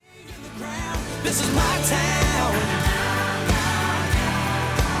This is my town.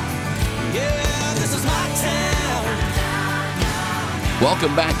 Yeah, this is my town.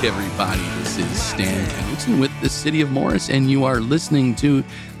 Welcome back, everybody. This is Stan Knudsen with the City of Morris, and you are listening to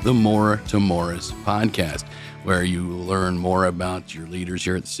the More to Morris podcast, where you learn more about your leaders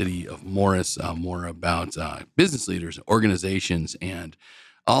here at the City of Morris, more about business leaders, organizations, and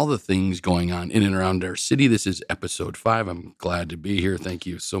all the things going on in and around our city. This is episode 5. I'm glad to be here. Thank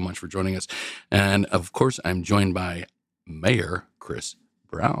you so much for joining us. And of course, I'm joined by Mayor Chris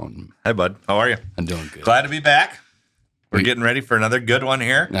Brown. Hi, bud. How are you? I'm doing good. Glad to be back. We're getting ready for another good one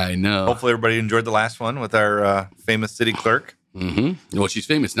here. I know. Hopefully everybody enjoyed the last one with our famous city clerk. Mm-hmm. Well, she's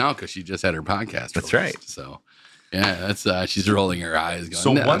famous now because she just had her podcast. That's released. right. So, yeah, that's she's rolling her eyes. Going,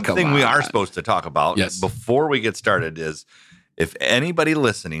 So no, one come thing we on." are supposed to talk about before we get started is if anybody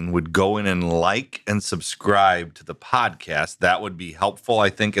listening would go in and like and subscribe to the podcast, that would be helpful, I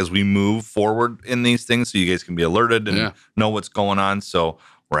think, as we move forward in these things so you guys can be alerted and know what's going on. So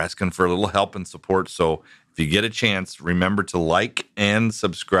we're asking for a little help and support. So if you get a chance, remember to like and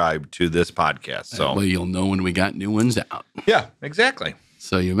subscribe to this podcast. So That way you'll know when we got new ones out. yeah, exactly.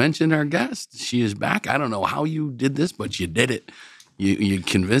 So you mentioned our guest. She is back. I don't know how you did this, but you did it. You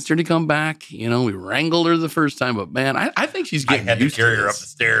convinced her to come back. You know, we wrangled her the first time, but man, I think she's I getting had to used carry to her up this. the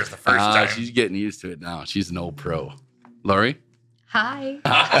stairs the first time. She's getting used to it now. She's an old pro. Lori? Hi.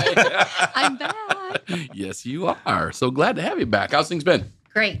 I'm back. Yes, you are. So glad to have you back. How's things been?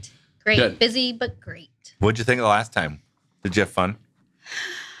 Great. Good. Busy, but great. What'd you think of the last time? Did you have fun?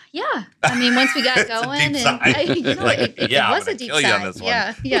 Yeah. I mean, once we got It's a going, deep and sigh. it Yeah, I'm was gonna a deep kill you on sigh. this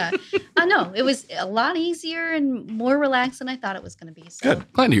one. Yeah. I know. It was a lot easier and more relaxed than I thought it was going to be. So,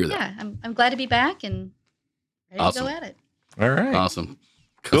 Good. Glad to hear that. yeah, I'm glad to be back and ready Awesome. to go at it. All right. Awesome.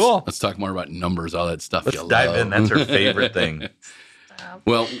 Cool. Let's talk more about numbers, all that stuff. Let's you dive love. in. That's our favorite thing.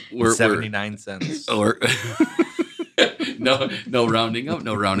 Well, we're 79 cents. or no rounding up,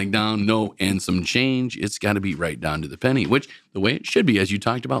 no rounding down, no and some change. It's got to be right down to the penny, which the way it should be, as you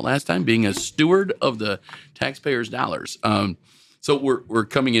talked about last time, being a steward of the taxpayers' dollars. So we're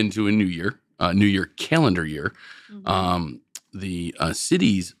coming into a new year calendar year. Mm-hmm. The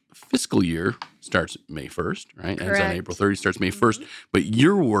city's fiscal year starts May 1st, right? Ends on Correct. April 30th, starts May 1st. But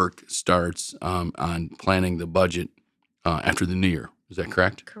your work starts on planning the budget after the new year. Is that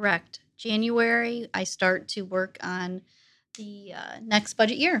correct? Correct. January, I start to work on the next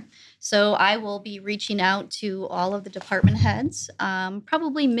budget year. So I will be reaching out to all of the department heads,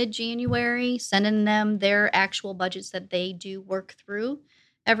 probably mid-January, sending them their actual budgets that they do work through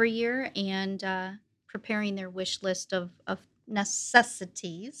every year and preparing their wish list of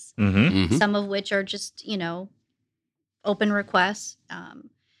necessities, Mm-hmm. Mhm. some of which are just, open requests.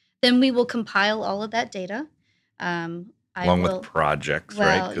 Then we will compile all of that data. Along with projects,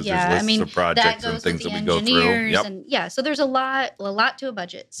 right? Because there's lists of projects and things that we go through. Yep. And yeah, so there's a lot to a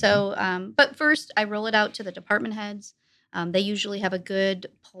budget. So, but first I roll it out to the department heads. They usually have a good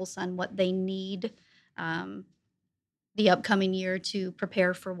pulse on what they need the upcoming year to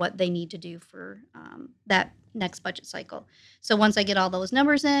prepare for what they need to do for that next budget cycle. So once I get all those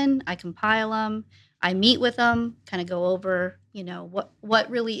numbers in, I compile them. I meet with them, kind of go over, what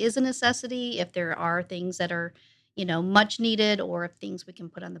really is a necessity, if there are things that are much needed, or if things we can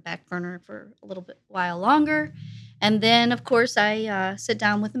put on the back burner for a little bit while longer. And then, of course, I sit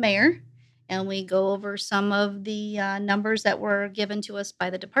down with the mayor and we go over some of the numbers that were given to us by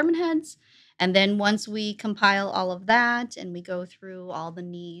the department heads. And then once we compile all of that and we go through all the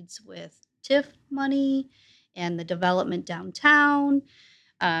needs with TIF money and the development downtown,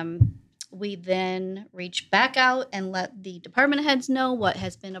 we then reach back out and let the department heads know what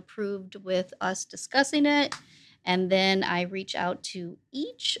has been approved with us discussing it. And then I reach out to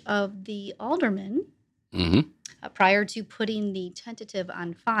each of the aldermen Mm-hmm. prior to putting the tentative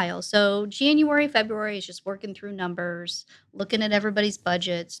on file. So January, February is just working through numbers, looking at everybody's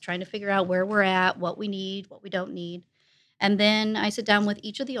budgets, trying to figure out where we're at, what we need, what we don't need. And then I sit down with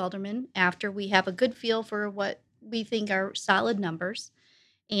each of the aldermen after we have a good feel for what we think are solid numbers.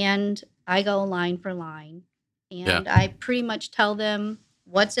 And I go line for line. And I pretty much tell them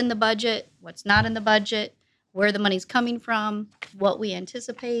what's in the budget, what's not in the budget, where the money's coming from, what we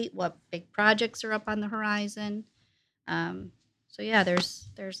anticipate, what big projects are up on the horizon. So yeah, there's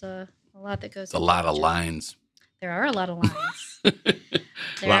a lot that goes. It's a lot of lines. There are a lot of lines.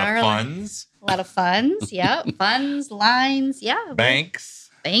 A lot of funds. A lot of funds. Yeah, funds, lines. Yeah, Banks.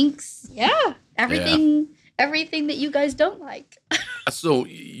 banks. Yeah, everything that you guys don't like. So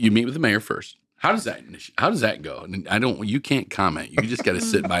you meet with the mayor first. How does that go? And you can't comment. You just got to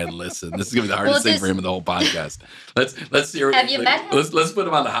sit by and listen. This is gonna be the hardest thing for him in the whole podcast. Let's hear. Have you met him? Let's put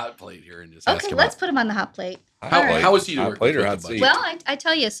him on the hot plate here and just ask Okay, him. let's put him on the hot plate. How is he to Hot work plate with or the hot budget? seat? Well, I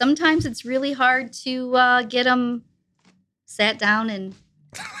tell you, sometimes it's really hard to get him sat down and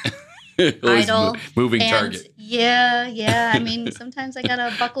Always idle. moving and target. Yeah. I mean, sometimes I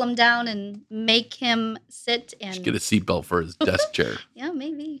gotta buckle him down and make him sit and Just get a seatbelt for his desk chair. yeah,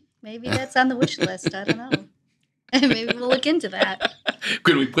 maybe that's on the wish list. I don't know. Maybe we'll look into that.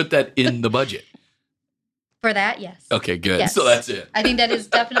 Could we put that in the budget? For that, yes. Okay, good. Yes. So that's it. I think that is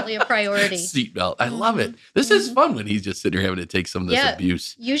definitely a priority. Seatbelt. I love it. This is fun when he's just sitting here having to take some of this Yeah.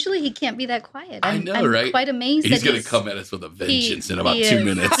 abuse. Usually he can't be that quiet. I I'm know, right? quite amazed He's that going to come at us with a vengeance in about he 2 is.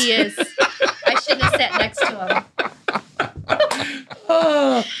 minutes. He is. I shouldn't have sat next to him.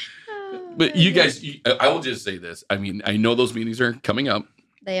 But you guys, I will just say this. I mean, I know those meetings are coming up.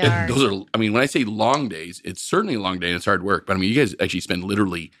 They And are. those are, I mean, when I say long days, it's certainly a long day and it's hard work. But I mean, you guys actually spend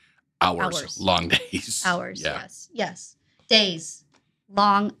literally hours. Long days. Hours, Yeah. yes. Days.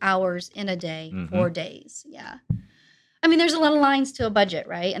 Long hours in a day, Mhm. 4 days. Yeah. I mean, there's a lot of lines to a budget,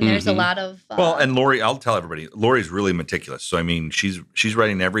 right? And there's a Mhm. lot of Well, and Lori, I'll tell everybody, Lori's really meticulous. So I mean, she's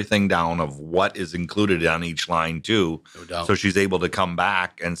writing everything down of what is included on each line too. No doubt. So she's able to come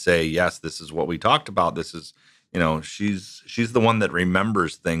back and say, yes, this is what we talked about. This is, she's the one that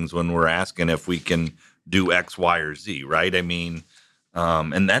remembers things when we're asking if we can do X, Y, or Z, right? I mean,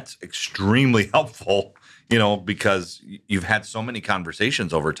 and that's extremely helpful, because you've had so many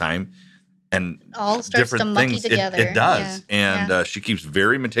conversations over time and all starts to different mucky things. together. It does. Yeah. And she keeps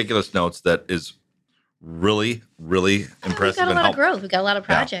very meticulous notes that is really, really impressive We've got a and lot of helpful. growth. We got a lot of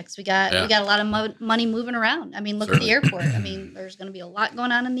projects. We got Yeah. a lot of money moving around. I mean, look Certainly. at the airport. I mean, there's going to be a lot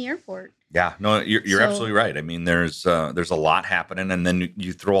going on in the airport. Yeah, no, you're So- absolutely right. I mean, there's a lot happening, and then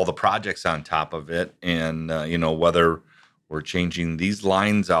you throw all the projects on top of it, and whether we're changing these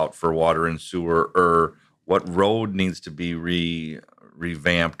lines out for water and sewer, or what road needs to be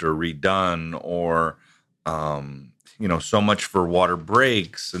revamped or redone, or so much for water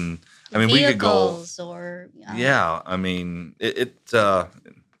breaks, and I mean, we could go. Vehicles or Yeah, I mean, there's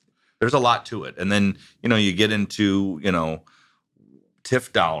a lot to it, and then you get into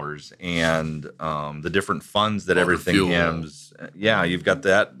TIF dollars and the different funds that Motor everything fuel. has. Yeah, you've got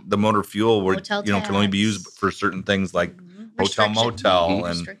the motor fuel where Hotel can only be used tax. for certain things like Mhm. hotel, Restriction- motel, Mhm.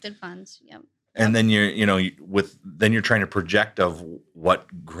 and restricted funds. Yep. and then you're trying to project of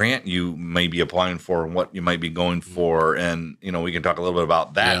what grant you may be applying for and what you might be going for, and we can talk a little bit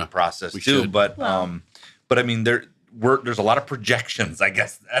about that Yeah, process we too. should. But Well- but I mean there's a lot of projections. I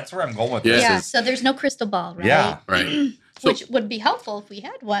guess that's where I'm going with Yeah. this. Yeah. Is, So there's no crystal ball, right? Yeah. Right. So Which would be helpful if we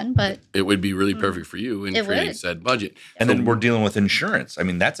had one, but it would be really perfect for you in It creating would. said budget. And So- then we're dealing with insurance. I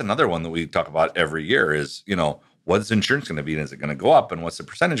mean, that's another one that we talk about every year is, what's insurance going to be? And is it going to go up? And what's the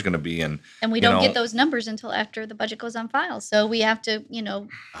percentage going to be? And we don't get those numbers until after the budget goes on file. So we have to,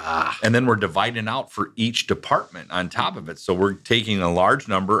 and then we're dividing out for each department on top of it. So we're taking a large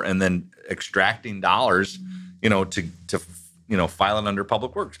number and then extracting dollars, to file it under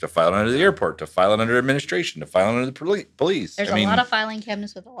public works, to file it under the airport, to file it under administration, to file it under the police. there's I mean, a lot of filing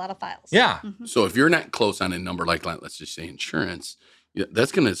cabinets with a lot of files. Yeah. Mhm. So if you're not close on a number like, let's just say insurance,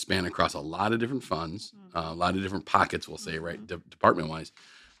 that's going to span across a lot of different funds, a lot of different pockets, we'll say, right, department wise.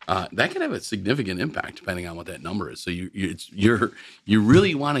 That can have a significant impact depending on what that number is. So you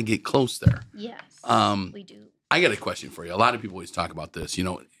really want to get close there. Yes. We do. I got a question for you. A lot of people always talk about this,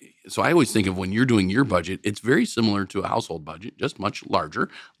 So I always think of when you're doing your budget, it's very similar to a household budget, just much larger,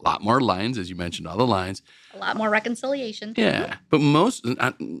 a lot more lines, as you mentioned, all the lines. A lot more reconciliation. Yeah, but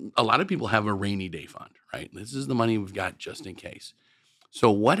a lot of people have a rainy day fund, right? This is the money we've got just in case. So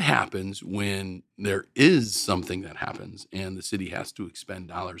what happens when there is something that happens and the city has to expend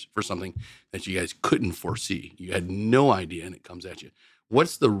dollars for something that you guys couldn't foresee? You had no idea and it comes at you.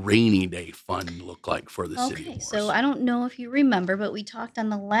 What's the rainy day fund look like for the city? Okay, of so Morris? I don't know if you remember, but we talked on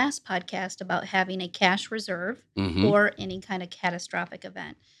the last podcast about having a cash reserve Mhm. for any kind of catastrophic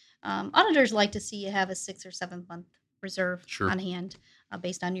event. Auditors like to see you have a 6 or 7 month reserve Sure. on hand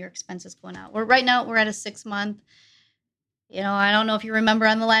based on your expenses going out. Right now we're at a 6 month. I don't know if you remember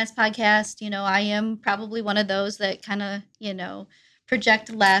on the last podcast, I am probably one of those that kind of, project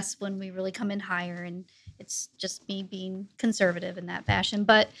less when we really come in higher. And it's just me being conservative in that fashion.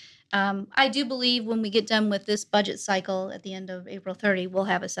 But I do believe when we get done with this budget cycle at the end of April 30, we'll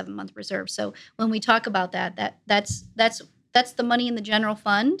have a 7-month reserve. So when we talk about that's the money in the general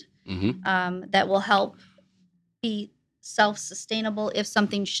fund Mhm. that will help be self-sustainable if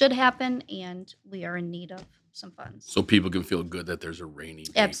something should happen and we are in need of funds. So people can feel good that there's a rainy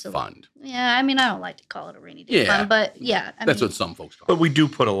day Absolutely. fund. Yeah, I mean, I don't like to call it a rainy day Yeah. fund, but yeah, That's what some folks call But it. we do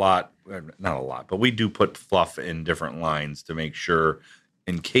put not a lot, but we do put fluff in different lines to make sure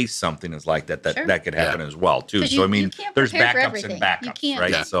in case something is like that, Sure. that could happen as well too. 'Cause So I you mean, can't there's prepare for backups everything. and backups, You can't,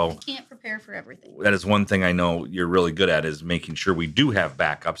 right? Yeah. So you can't prepare for everything. that is one thing I know you're really good at is making sure we do have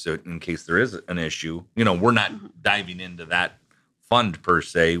backups so in case there is an issue. You know, we're not diving into that fund per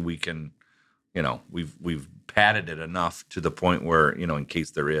se. We can, you know, we've padded it enough to the point where, you know, in case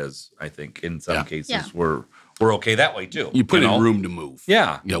there is, I think in some Yeah. cases Yeah. we're okay that way too. You put know? in room to move.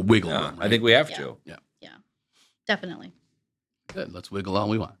 Yeah. You know, wiggle Yeah, room. I think we have Yeah. to. Definitely. Good. Let's wiggle all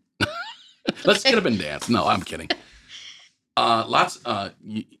we want. Let's get up and dance. No, I'm kidding. Lots. I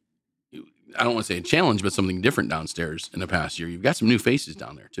don't want to say a challenge, but something different downstairs in the past year. You've got some new faces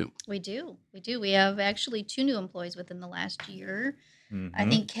down there too. We do. We have actually 2 new employees within the last year. I Mhm.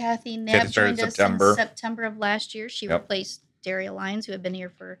 think Kathy Kathy Knapp started joined us September. in September of last year. She Yep. replaced Daria Lyons, who had been here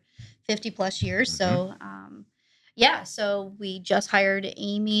for 50 plus years. Mm-hmm. So, so we just hired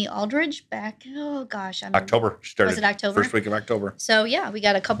Amy Aldridge back. Oh gosh, October started. Was it October? First week of October. So yeah, we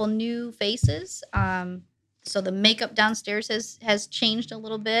got a couple new faces. So the makeup downstairs has changed a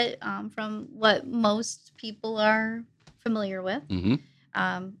little bit from what most people are familiar with.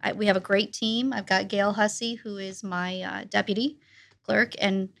 Mm-hmm. We have a great team. I've got Gail Hussey, who is my deputy clerk,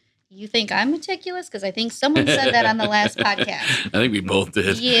 and you think I'm meticulous because I think someone said that on the last podcast. I think we both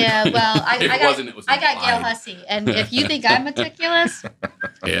did. Yeah, well, It I wasn't, it was got Gail implied. Hussey, and if you think I'm meticulous,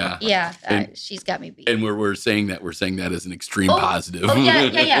 Yeah. yeah, And- she's got me beat. And we're saying that as an extreme Oh, positive. Oh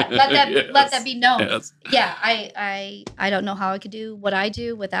yeah. Let Yes. that be known. Yes. Yeah, I don't know how I could do what I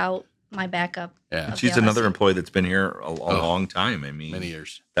do without my backup. Yeah. of She's Gail another Hussey. employee that's been here a long time. I mean, Many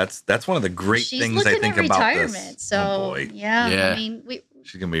years. that's one of the great She's things looking I think at about retirement. this. So Oh boy, yeah, Yeah. I mean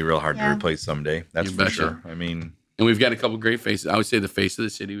she's gonna be real hard to Yeah. replace someday. That's You for betcha. sure. I mean, And we've got a couple great faces. I would say the face of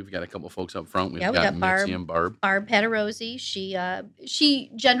the city. We've got a couple folks up front. We've Yeah, we got got Barb. Mitzi and Barb. Barb Patarosi, she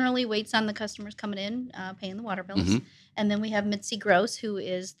generally waits on the customers coming in, paying the water bills. Mhm. And then we have Mitzi Gross, who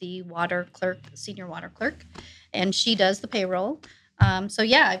is the water clerk, senior water clerk, and she does the payroll. So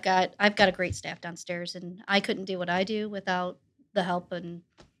yeah, I've got a great staff downstairs, and I couldn't do what I do without the help and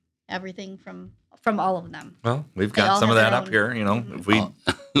everything from all of them. well, we've They got all some of have that their up own- here. You know, Mhm.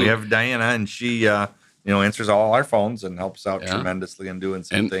 if we have Diana and she, answers all our phones and helps out Yeah. tremendously in doing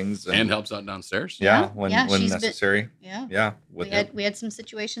some And- things And helps out downstairs. yeah, Yeah. when Yeah, when she's been- necessary. Yeah. Yeah, with it. We had some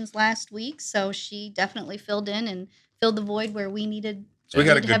situations last week, so she definitely filled in and filled the void where we needed. So we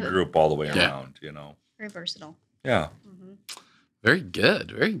got a needed to have good it. group all the way Yeah. around. You know, Very versatile. yeah. Mhm. Very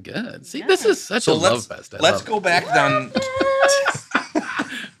good. Very good. See, Yeah. this is such So a love fest. I Let's love go back then. it.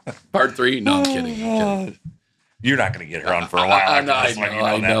 Part 3. No, I'm kidding. I'm kidding. You're not going to get her on for a while. I know. after this one, you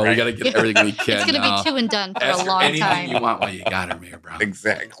I that, know. We right? got to get everything we can. It's going to now. be 2 and done for Ask a her long anything time. you want while you got her, Mayor Brown.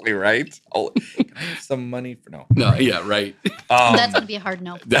 Exactly right. Oh, can I have some money for no? No, yeah, right. That's going to be a hard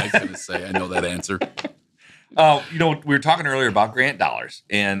no. I was going to say, I know that answer. We were talking earlier about grant dollars,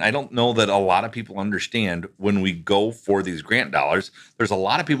 and I don't know that a lot of people understand when we go for these grant dollars. There's a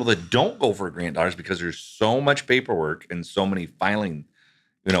lot of people that don't go for grant dollars because there's so much paperwork and so many filing,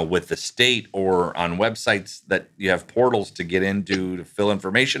 with the state or on websites that you have portals to get into to fill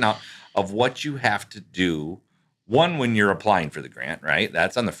information out of what you have to do. One, when you're applying for the grant, right?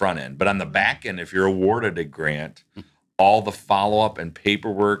 That's on the front end. But on the back end, if you're awarded a grant, all the follow-up and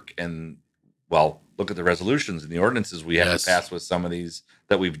paperwork and, well, look at the resolutions and the ordinances we have Yes. to pass with some of these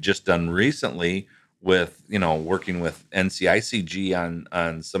that we've just done recently with, working with NCICG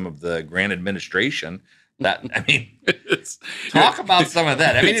on some of the grant administration. That, I mean, It's, talk about some of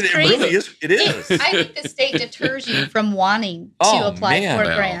that. I mean, It's it really crazy. is. It is. I think the state deters you from wanting to Oh, apply man. for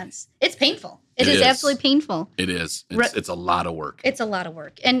Well, grants. It's painful. it It is is. absolutely painful. It is. Re- It's a lot of work. It's a lot of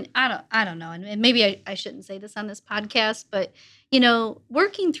work. And I don't know. And maybe I shouldn't say this on this podcast, but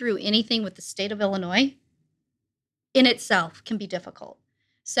working through anything with the state of Illinois in itself can be difficult.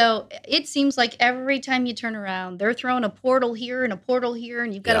 So it seems like every time you turn around, they're throwing a portal here and a portal here,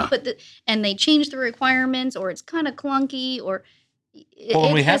 and you've got Yeah. to put and they change the requirements, or it's kind of clunky, or Well,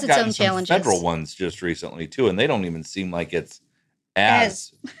 and we it have has its gotten own some challenges. federal ones just recently too, and they don't even seem like it's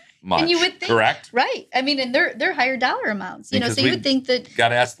as much. And you would think- correct? Right. I mean, and they're higher dollar amounts, Because so you would think that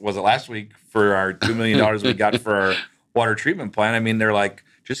Got asked, was it last week for our $2 million we got for our water treatment plant? I mean, they're like,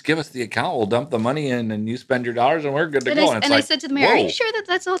 just give us the account, we'll dump the money in, and you spend your dollars, and we're good to and, go. I, And it's and I like, said to the mayor, "Are whoa. you sure that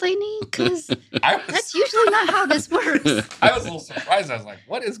that's all they need? Because I was, that's usually not how this works." I was a little surprised. I was like,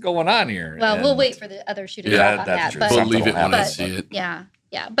 what is going on here? Well, we'll And- wait for the other shoe to Yeah, drop on that's that. true. But We'll Something leave it will when I happen. see it. yeah.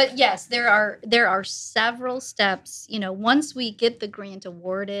 But yes, there are several steps. Once we get the grant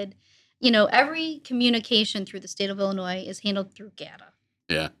awarded, every communication through the state of Illinois is handled through GATA.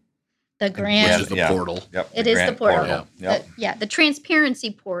 Yeah. The Which grant. is the portal. Yep. It is the grant portal. Yep. The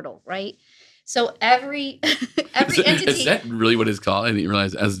transparency portal, right? So every entity. Is that really what it's called? I didn't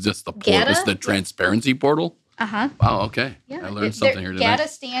realize as just the portal. GATA? It's the transparency portal. Uh-huh. Wow. Okay. Yeah. I learned something here today. GATA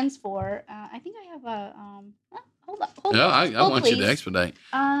stands for, I think I have a, hold on. Yeah, I want you to please. expedite.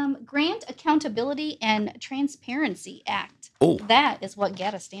 Grant Accountability and Transparency Act. Oh. That is what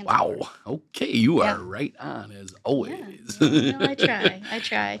GATA stands Wow. for. Okay, you Yeah. are right on as always. Yeah. Well, I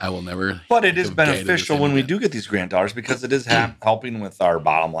try. I will never. But it is give GATA the beneficial same when we again. do get these grant dollars because it is helping with our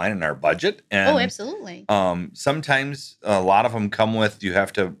bottom line and our budget. And Oh, absolutely. sometimes a lot of them come with you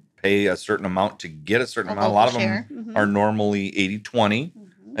have to pay a certain amount to get a certain amount. A lot of them share. Mhm. are normally 80-20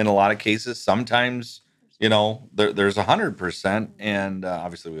 Mhm. in a lot of cases. Sometimes, there's 100%, and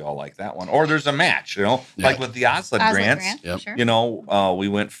obviously we all like that one. Or there's a match, Yeah. like with the OSLID Oslo grants. grant, Yep. sure. We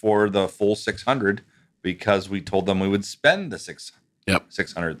went for the full 600 because we told them we would spend the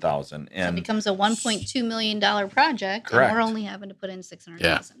 600,000, So it and becomes a $1.2 million project, Correct. and we're only having to put in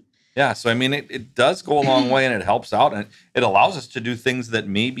 600,000. yeah. So I mean, it does go a long way, and it helps out, and it allows us to do things that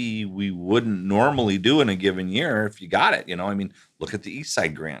maybe we wouldn't normally do in a given year if you got it. I mean, look at the East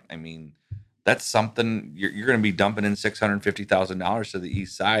Side grant. I mean, that's something you're going to be dumping in $650,000 to the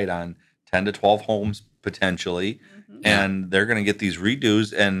East Side on 10 to 12 homes potentially, Mhm. and they're going to get these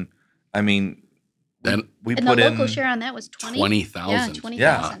redos. And I mean, Then- we And put the local in share on that was 20. 20,000. Yeah,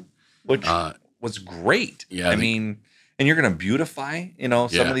 20,000. which Uh, was great. yeah, I mean, and you're going to beautify, some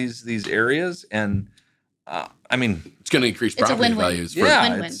Yeah. of these areas, and I mean, It's going to increase It's a property win-win. values. For, yeah,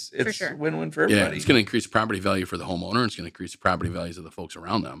 win-win, it's for sure. win-win for Yeah, everybody. it's going to increase property value for the homeowner. It's going to increase the property values of the folks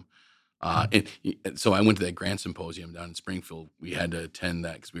around them. And so I went to that grant symposium down in Springfield. We had to attend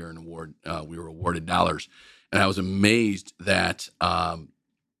that because we were awarded dollars, and I was amazed that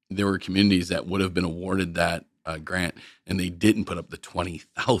there were communities that would have been awarded that grant, and they didn't put up the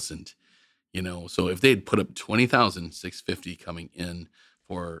 20,000. So if they had put up 20,650 coming in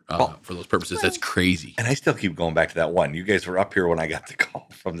for those purposes, that's crazy. And I still keep going back to that one. You guys were up here when I got the call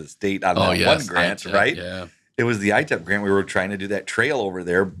from the state on Oh that yes, one grant, ITEP, right? Yeah. It was the ITEP grant. We were trying to do that trail over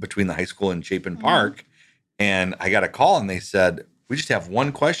there between the high school and Chapin Park. And I got a call and they said, we just have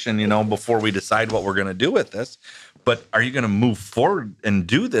one question, before we decide what we're going to do with this. But are you going to move forward and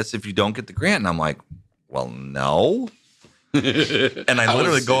do this if you don't get the grant? And I'm like, well, no. And I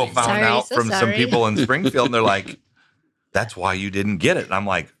literally found Sorry, out so from some sorry. people in Springfield, and they're like, that's why you didn't get it. And I'm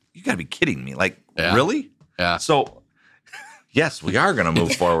like, you got to be kidding me. Like, Yeah. really? Yeah. So, yes, we are going to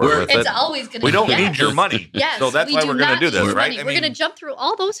move forward with It's it. always going to We don't yes. need your money. Yes, So that's we why do we're going to not do need this, your right? money. We're going to jump through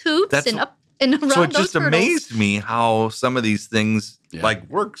all those hoops That's- and up and around So it those just hurdles. amazed me how some of these things Yeah.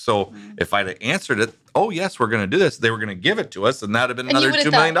 work. So if I'd have answered it, oh yes, we're going to do this, they were going to give it to us, and that'd have been And you another would $2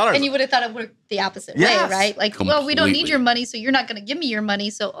 have million. thought, and you would have thought it worked the opposite Yes. way, right? Like, well, we don't need Completely. your money, so you're not going to give me your money.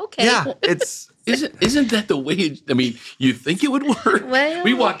 So okay, Yeah, it's Isn't that the way? I mean, you think it would work? Well,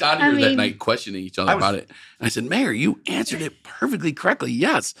 We walked out of I here that mean- night questioning each other about it. And I said, Mayor, you answered it perfectly correctly.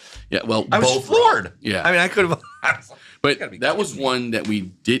 Yes. Yeah. Well, I was both were. floored. Yeah. I mean, I could have. But gotta be that was kidding me. one that we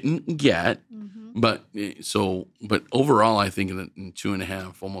didn't get. Mhm. But overall, I think in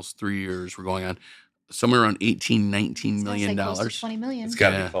 2.5, almost 3 years, we're going on somewhere around 18, 19 It's gonna million say close to dollars. 20 million. It's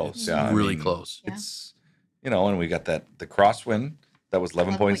got to Yeah, be close. it's Yeah, I really mean, close. Yeah. It's and we got the crosswind that was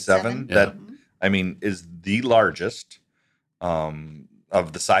 11.7. 11.7. That Mhm. I mean is the largest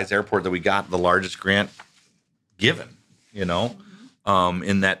of the size airport that we got. The largest grant given. In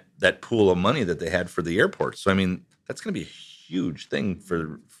that pool of money that they had for the airport. So I mean, that's going to be a huge thing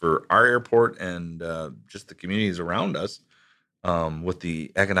for our airport and just the communities around us with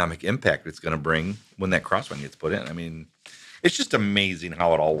the economic impact it's going to bring when that crosswind gets put in. I mean, it's just amazing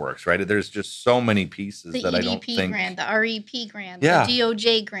how it all works, right? There's just so many pieces The that I don't EDP think. grant, the REP grant, Yeah. the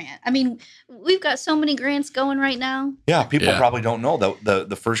DOJ grant. I mean, we've got so many grants going right now. Yeah, people Yeah. probably don't know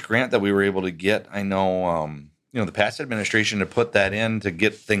the first grant that we were able to get. I know, the past administration to put that in to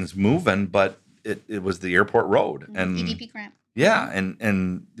get things moving, but it was the airport road, and EDP grant. yeah,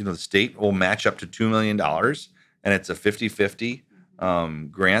 and the state will match up to $2 million, and it's a 50-50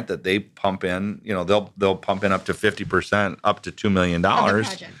 grant that they pump in. They'll pump in up to 50%, up to $2 million Of the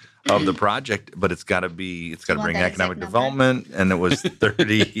project. of the project, but it's got to want bring that economic exact number? development, and it was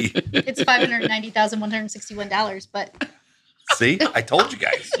 30. It's $590,161, but See, I told you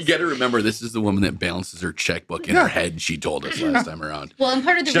guys. You got to remember, this is the woman that balances her checkbook in her head. She told us last time around. well, and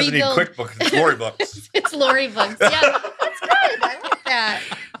part of the She doesn't need rebuild. QuickBooks, it's Lori books. It's Lori Books. Yeah, that's good. I like that.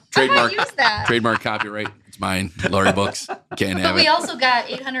 Trademark. I might use that. Trademark copyright. It's mine. Lori Books. Can't But have we it. also got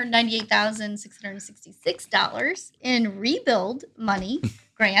 $898,666 in rebuild money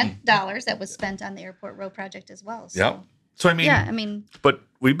grant dollars that was spent on the airport road project as well. So, Yep. So I mean, yeah, I mean, but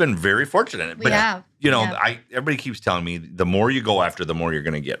we've been very fortunate. we But have. everybody keeps telling me the more you go after, the more you're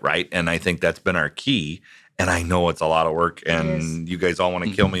going to get, right? And I think that's been our key. And I know it's a lot of work, and you guys all want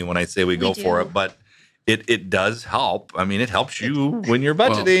to kill me when I say we go for do. it, but it does help. I mean, it helps you when you're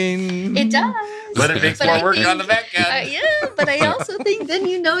budgeting. It does. But it makes But more I work think- on the back end. Yeah, but I also think then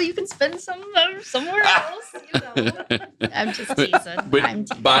you can spend some somewhere else. I'm just teasing. But I'm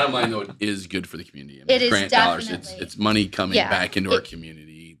teasing. bottom line, though, it is good for the community. I mean, It is grant dollars. definitely. It's money coming Yeah, back into our it-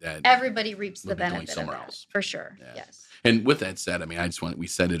 community that Everybody reaps the would be going benefit of somewhere that, else. for sure. Yeah. Yes. And with that said, I mean, we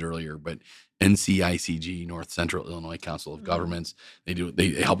said it earlier, but NCICG, North Central Illinois Council of Mhm. Governments, they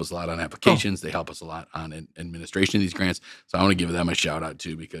help us a lot on applications. They help us a lot on administration of these grants. So I want to give them a shout out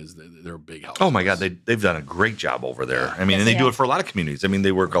too, because they're a big help. Oh to my us. God, they've done a great job over there. I mean, Yes, and they they do have. it for a lot of communities. I mean,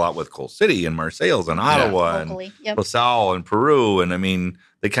 they work a lot with Coal City and Marseilles and Ottawa and Locally. Yep. LaSalle and Peru. And I mean,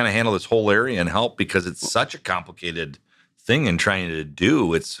 they kind of handle this whole area and help because it's such a complicated thing in trying to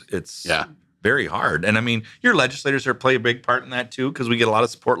do. It's Yeah. very hard. And I mean, your legislators play a big part in that too, because we get a lot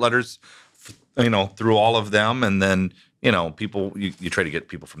of support letters, through all of them. And then, people, you try to get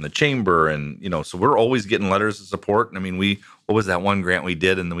people from the chamber and, so we're always getting letters of support. And I mean, what was that one grant we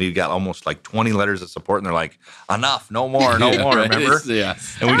did? And we got almost like 20 letters of support and they're like, enough, no more, no Yeah, more, right? remember? Yeah.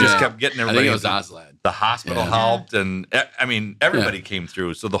 And we just Yeah. kept getting I everybody. think it was Oslad. The hospital Yeah. helped, and I mean, everybody came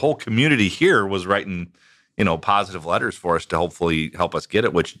through. So the whole community here was writing, positive letters for us to hopefully help us get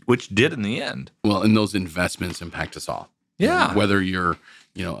it, which did in the end. Well, and those investments impact us all. Yeah. Whether you're,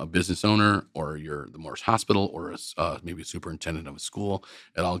 a business owner or you're the Morris Hospital or maybe a superintendent of a school,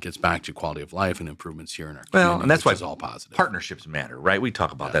 it all gets back to quality of life and improvements here in our community. Well, and that's which why is all positive. Partnerships matter, right? We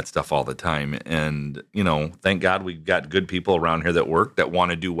talk about that stuff all the time. And, thank God we've got good people around here that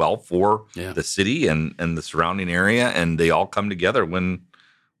want to do well for Yeah. the city and the surrounding area. And they all come together when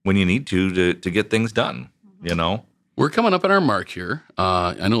you need to get things done, We're coming up on our mark here.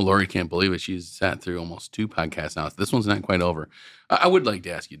 I know Lori can't believe it. She's sat through almost 2 podcasts now. This one's not quite over. I would like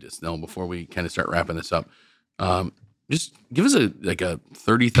to ask you this, though, before we kind of start wrapping this up. Just give us a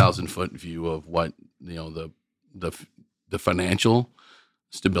 30,000 foot view of what the financial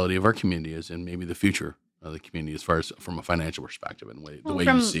stability of our community is, and maybe the future of the community as far as from a financial perspective and the way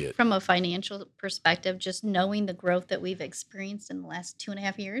you see it. From a financial perspective, just knowing the growth that we've experienced in the last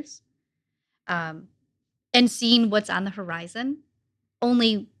 2.5 years, and seeing what's on the horizon,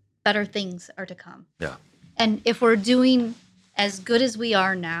 only better things are to come. Yeah. And if we're doing as good as we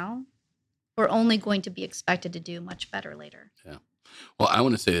are now, we're only going to be expected to do much better later. Well, I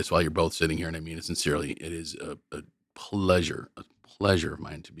want to say this while you're both sitting here, and I mean it sincerely. It is a pleasure of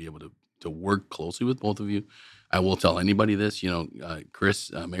mine to be able to work closely with both of you. I will tell anybody this, Chris,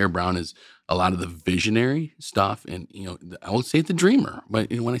 Mayor Brown is a lot of the visionary stuff, and I will say the dreamer.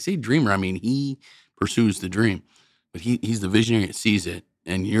 But when I say dreamer, I mean he pursues the dream, but he's the visionary that sees it,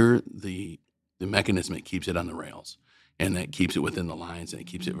 and you're the mechanism that keeps it on the rails. And that keeps it within the lines, and it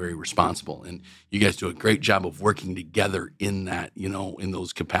keeps it very responsible. And you guys do a great job of working together in that, in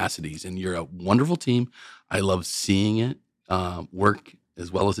those capacities. And you're a wonderful team. I love seeing it work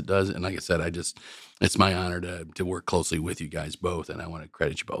as well as it does. And like I said, it's my honor to work closely with you guys both. And I want to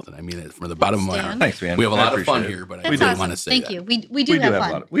credit you both. And I mean it from the bottom of my heart. Thanks, man. We have a I lot of fun appreciate it. here, but I That's do awesome. want to say Thank that. you. We do have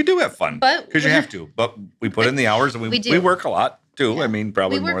fun. We do have fun, But because you have to. But we put in the hours, and We we do. work a lot too. Yeah. I mean,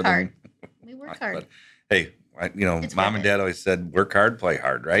 probably We work more hard. than. We work hard. But, hey, It's Mom worth and it. Dad always said, "Work hard, play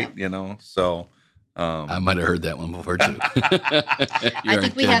hard," right? So. I might have heard that one before too. I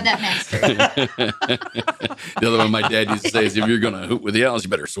think we have that mastered. The other one my dad used to say is, if you're going to hoot with the Owls, you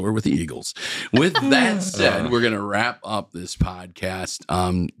better soar with the Eagles. With that said, we're going to wrap up this podcast.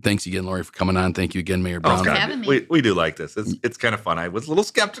 Thanks again, Lori, for coming on. Thank you again, Mayor Brown. for having me. We do like this. It's kind of fun. I was a little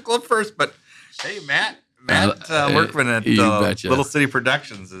skeptical at first, but hey, Matt Workman at you betcha. Little City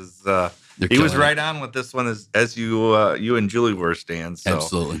Productions is. They're He was killing it. right on with this one as you and Julie were, Stan. So.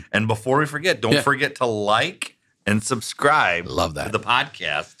 Absolutely. And before we forget, don't Yeah. forget to like and subscribe Love that. to the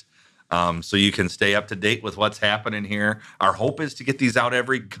podcast so you can stay up to date with what's happening here. Our hope is to get these out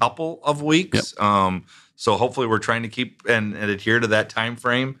every couple of weeks. So hopefully we're trying to keep and adhere to that time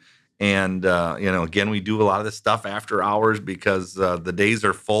frame. And, again, we do a lot of this stuff after hours because the days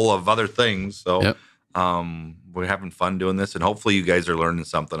are full of other things. So Yep. we're having fun doing this. And hopefully you guys are learning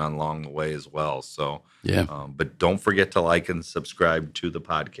something along the way as well. So, Yeah. but don't forget to like and subscribe to the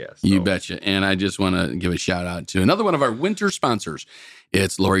podcast. You So- betcha. And I just want to give a shout out to another one of our winter sponsors.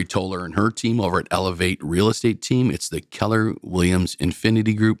 It's Lori Toller and her team over at Elevate Real Estate Team. It's the Keller Williams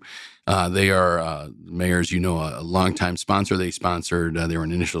Infinity Group. They are, Mayor, as you know, a longtime sponsor. They were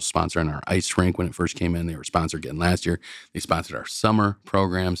an initial sponsor on our ice rink when it first came in. They were sponsored again last year. They sponsored our summer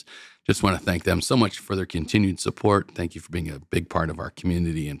programs. Just want to thank them so much for their continued support. Thank you for being a big part of our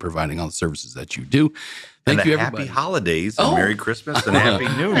community and providing all the services that you do. Thank you, everybody. Happy holidays and Merry Christmas and Happy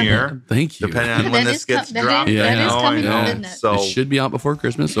New Year. Thank you. Depending on when this gets dropped. That is coming I up, know. isn't it? So It should be out before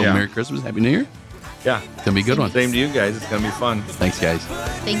Christmas. So Merry Christmas, Happy New Year. yeah, It's gonna be a good one. same to you guys. It's gonna be fun. Thanks, guys.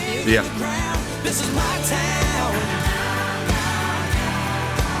 Thank you. See ya. This is my town.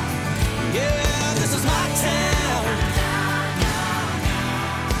 Yeah, this is my town.